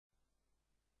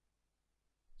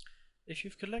If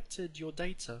you've collected your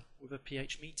data with a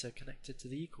pH meter connected to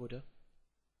the eCorder,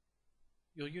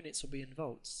 your units will be in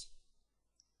volts.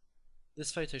 This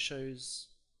photo shows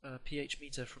a pH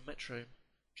meter from Metro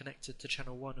connected to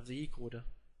channel 1 of the eCorder.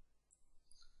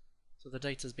 So the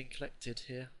data has been collected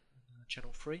here in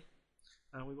channel 3,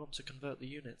 and we want to convert the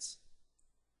units.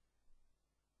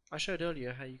 I showed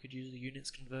earlier how you could use the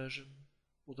units conversion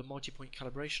or the multi-point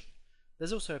calibration.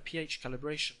 There's also a pH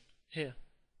calibration here.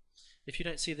 If you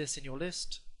don't see this in your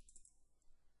list,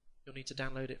 you'll need to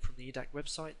download it from the eDAQ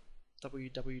website,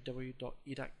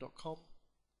 www.eDAQ.com.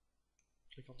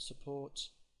 Click on Support,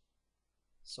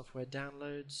 Software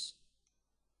Downloads,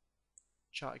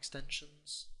 Chart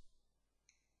Extensions,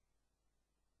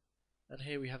 and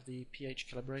here we have the pH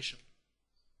calibration,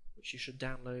 which you should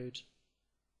download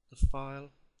the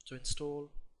file to install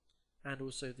and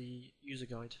also the user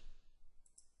guide.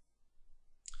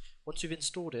 Once you've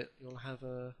installed it, you'll have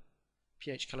a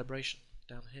pH calibration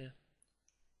down here.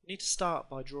 You need to start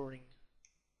by drawing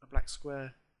a black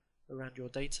square around your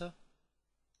data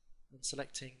and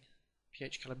selecting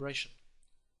pH calibration.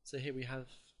 So here we have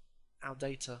our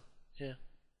data here.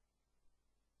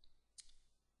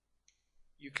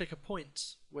 You click a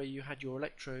point where you had your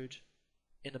electrode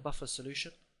in a buffer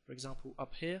solution, for example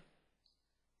up here,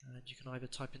 and you can either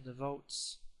type in the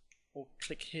volts or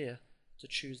click here to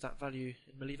choose that value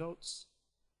in millivolts,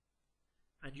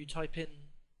 and you type in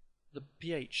the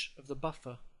pH of the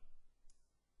buffer.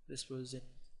 This was in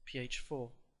pH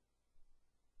 4.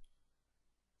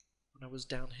 When I was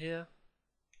down here,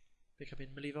 pick up in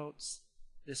millivolts,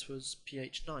 this was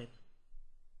pH 9.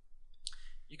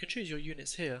 You can choose your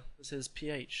units here. This is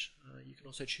pH. You can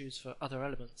also choose for other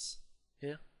elements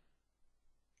here.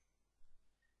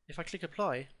 If I click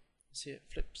apply, you see it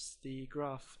flips the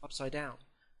graph upside down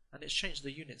and it's changed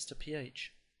the units to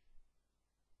pH.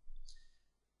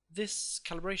 This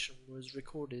calibration was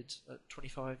recorded at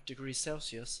 25 degrees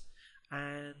Celsius,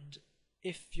 and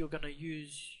if you're going to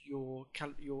use your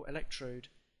electrode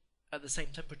at the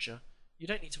same temperature, you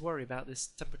don't need to worry about this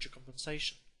temperature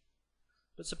compensation.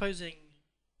 But supposing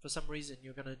for some reason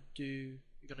you're going to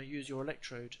use your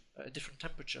electrode at a different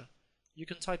temperature, you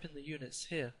can type in the units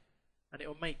here and it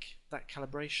will make that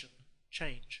calibration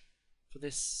change for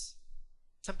this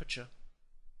temperature.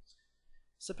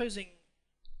 Supposing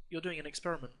you're doing an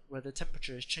experiment where the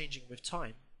temperature is changing with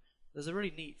time, there's a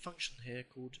really neat function here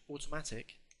called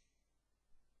automatic,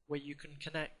 where you can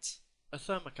connect a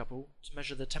thermocouple to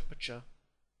measure the temperature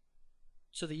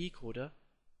to the eCorder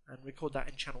and record that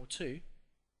in channel 2.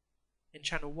 In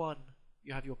channel 1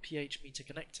 you have your pH meter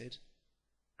connected,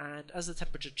 and as the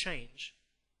temperature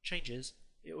changes,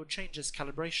 it will change this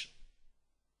calibration.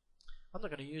 I'm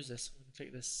not going to use this. I'm going to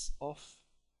click this off.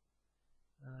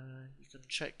 You can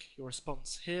check your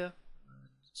response here.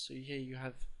 So here you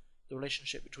have the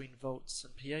relationship between volts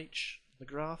and pH in the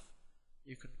graph.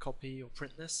 You can copy or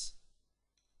print this.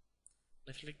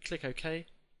 If you click OK,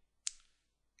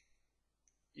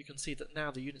 you can see that now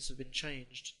the units have been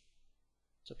changed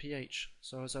to pH.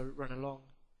 So as I run along,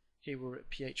 here we're at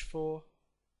pH 4,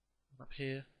 and up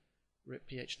here we're at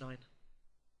pH 9.